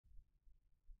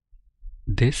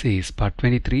This is part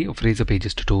 23 of Razor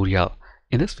Pages tutorial.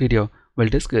 In this video, we'll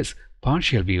discuss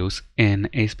partial views in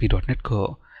ASP.NET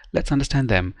Core. Let's understand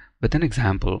them with an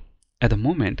example. At the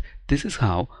moment, this is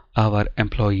how our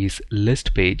employees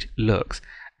list page looks,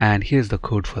 and here's the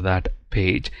code for that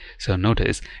page. So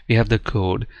notice we have the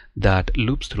code that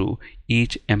loops through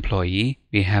each employee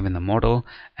we have in the model,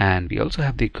 and we also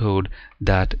have the code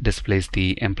that displays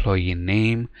the employee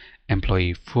name,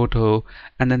 employee photo,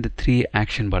 and then the three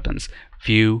action buttons: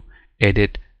 view,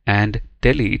 edit, and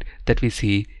delete that we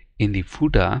see in the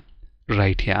footer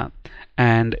right here.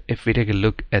 And if we take a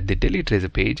look at the delete Razor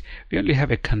page, we only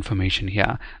have a confirmation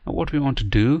here. Now what we want to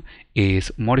do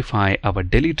is modify our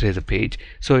delete Razor page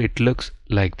so it looks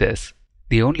like this.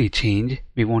 The only change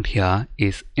we want here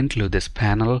is include this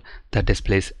panel that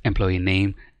displays employee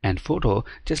name and photo,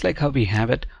 just like how we have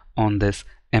it on this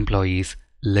employees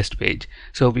list page.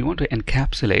 So we want to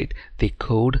encapsulate the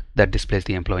code that displays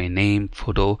the employee name,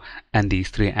 photo, and these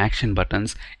three action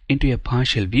buttons into a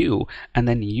partial view, and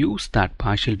then use that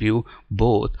partial view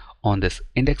both on this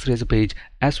index Razor page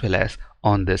as well as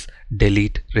on this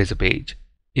delete Razor page.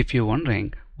 If you're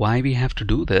wondering why we have to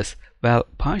do this, well,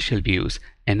 partial views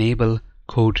enable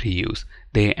code reuse.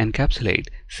 They encapsulate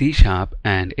C#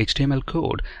 and HTML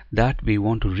code that we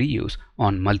want to reuse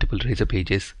on multiple Razor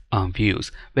pages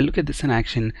views. We'll look at this in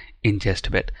action in just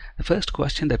a bit. The first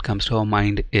question that comes to our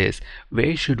mind is,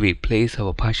 where should we place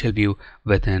our partial view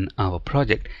within our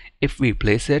project? If we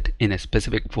place it in a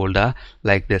specific folder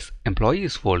like this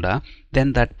employees folder,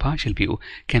 then that partial view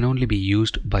can only be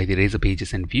used by the Razor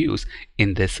pages and views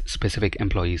in this specific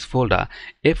employees folder.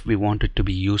 If we want it to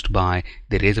be used by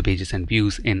the Razor pages and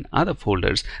views in other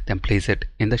folders, then place it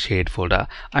in the shared folder.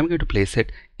 I'm going to place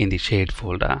it in the shared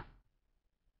folder.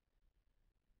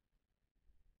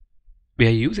 We are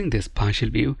using this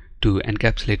partial view to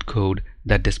encapsulate code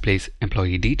that displays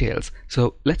employee details.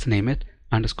 So let's name it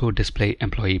 _display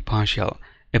employee partial.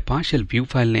 A partial view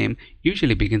file name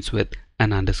usually begins with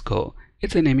an underscore.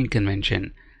 It's a naming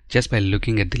convention. Just by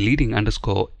looking at the leading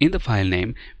underscore in the file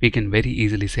name, we can very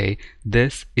easily say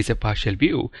this is a partial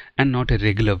view and not a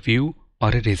regular view or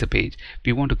a Razor page.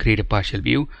 We want to create a partial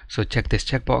view, so check this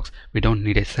checkbox. We don't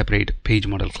need a separate page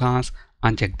model class.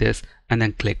 Uncheck this and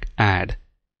then click add.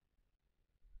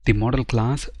 The model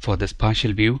class for this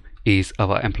partial view is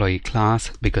our employee class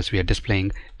because we are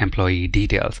displaying employee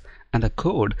details, and the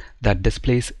code that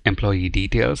displays employee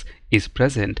details is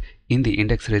present in the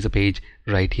index Razor page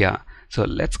right here. So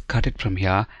let's cut it from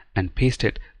here and paste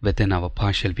it within our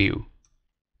partial view.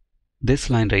 This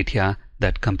line right here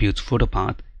that computes photo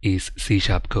path is C#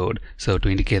 code. So to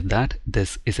indicate that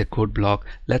this is a code block,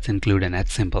 let's include an @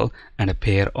 symbol and a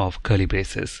pair of curly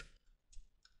braces.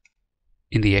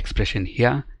 In the expression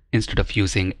here, instead of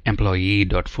using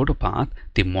employee.photopath,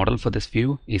 the model for this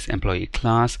view is employee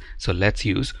class. So let's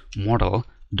use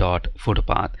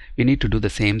model.photopath. We need to do the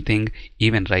same thing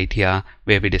even right here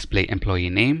where we display employee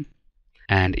name,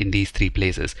 and in these three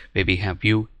places where we have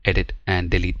view, edit, and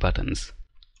delete buttons.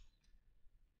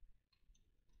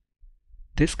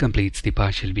 This completes the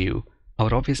partial view.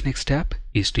 Our obvious next step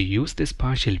is to use this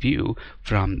partial view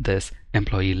from this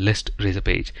employee list Razor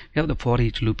page. We have the for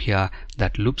each loop here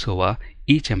that loops over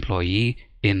each employee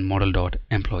in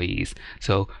model.employees.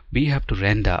 So we have to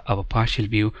render our partial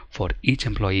view for each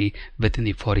employee within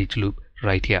the for each loop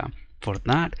right here. For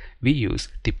that, we use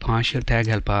the partial tag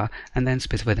helper and then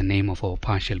specify the name of our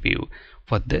partial view.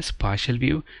 For this partial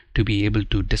view to be able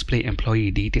to display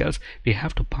employee details, we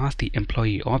have to pass the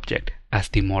employee object as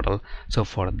the model. So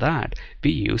for that,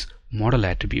 we use model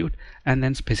attribute and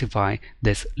then specify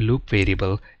this loop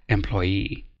variable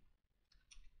employee.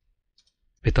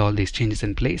 With all these changes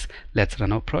in place, let's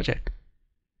run our project.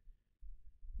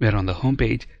 We're on the home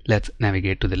page. Let's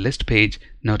navigate to the list page.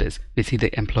 Notice we see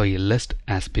the employee list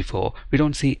as before. We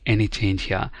don't see any change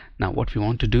here. Now what we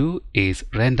want to do is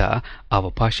render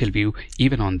our partial view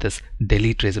even on this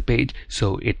delete Razor page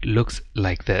so it looks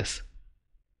like this.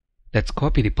 Let's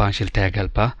copy the partial tag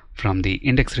helper from the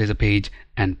index Razor page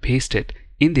and paste it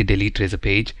in the delete Razor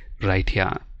page right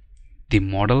here. The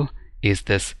model is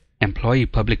this employee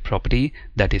public property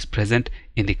that is present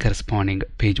in the corresponding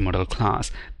page model class.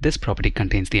 This property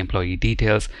contains the employee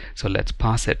details, so let's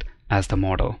pass it as the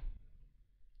model.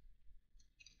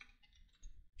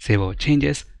 Save our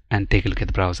changes and take a look at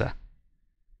the browser.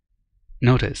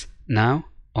 Notice now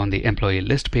on the employee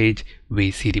list page we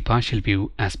see the partial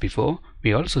view as before.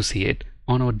 We also see it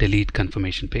on our delete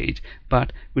confirmation page,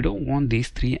 but we don't want these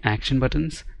three action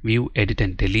buttons, view, edit,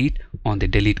 and delete, on the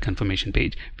delete confirmation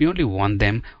page. We only want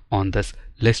them on this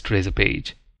list Razor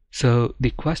page. So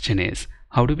the question is,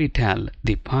 how do we tell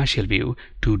the partial view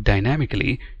to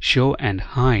dynamically show and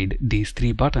hide these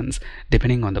three buttons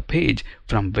depending on the page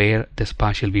from where this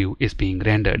partial view is being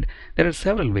rendered? There are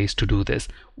several ways to do this.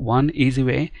 One easy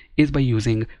way is by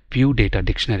using View Data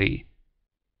Dictionary.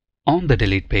 On the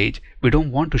delete page, we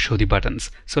don't want to show the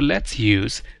buttons, so let's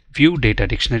use View Data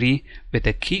Dictionary with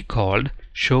a key called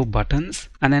show buttons,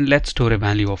 and then let's store a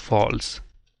value of false.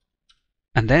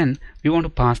 And then we want to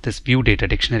pass this View Data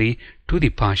Dictionary to the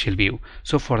partial view.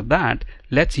 So for that,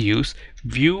 let's use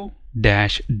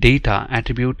view-data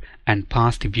attribute and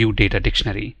pass the View Data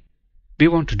Dictionary. We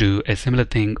want to do a similar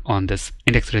thing on this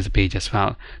index eraser page as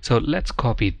well. So let's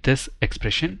copy this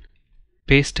expression,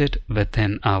 paste it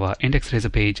within our index eraser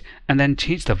page, and then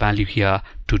change the value here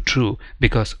to true,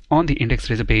 because on the index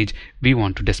eraser page we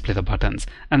want to display the buttons,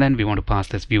 and then we want to pass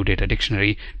this View Data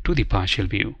Dictionary to the partial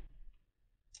view.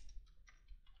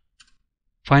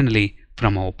 Finally,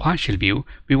 from our partial view,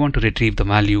 we want to retrieve the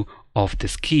value of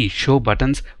this key show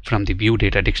buttons from the View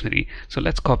Data Dictionary. So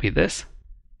let's copy this.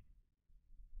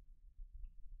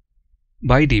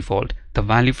 By default, the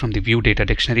value from the View Data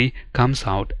Dictionary comes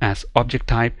out as object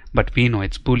type, but we know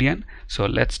it's Boolean. So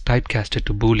let's typecast it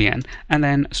to Boolean and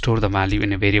then store the value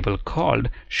in a variable called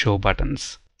show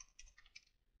buttons.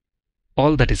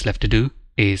 All that is left to do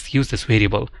is use this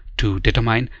variable to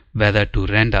determine whether to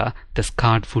render this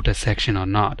card footer section or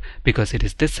not, because it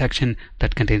is this section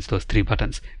that contains those three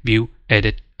buttons: view,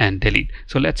 edit, and delete.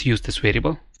 So let's use this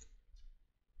variable.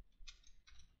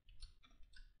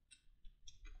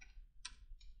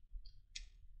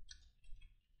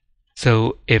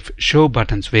 So if show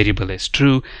buttons variable is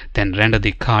true, then render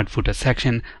the card footer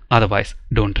section, otherwise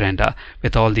don't render.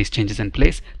 With all these changes in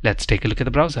place, let's take a look at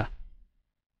the browser.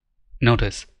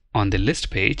 Notice on the list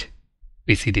page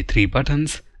we see the three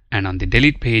buttons, and on the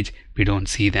delete page we don't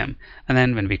see them. And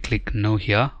then when we click no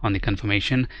here on the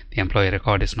confirmation, the employee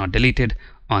record is not deleted.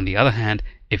 On the other hand,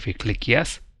 if we click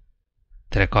yes,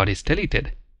 the record is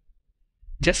deleted.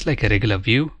 Just like a regular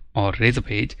view or razor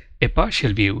page, a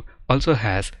partial view also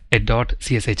has a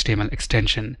 .cshtml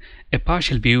extension. A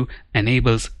partial view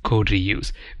enables code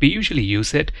reuse. We usually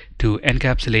use it to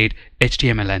encapsulate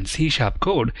HTML and C#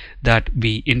 code that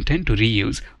we intend to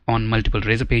reuse on multiple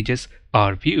razor pages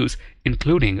or views,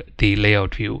 including the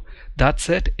layout view. That's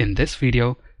it in this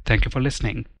video. Thank you for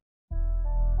listening.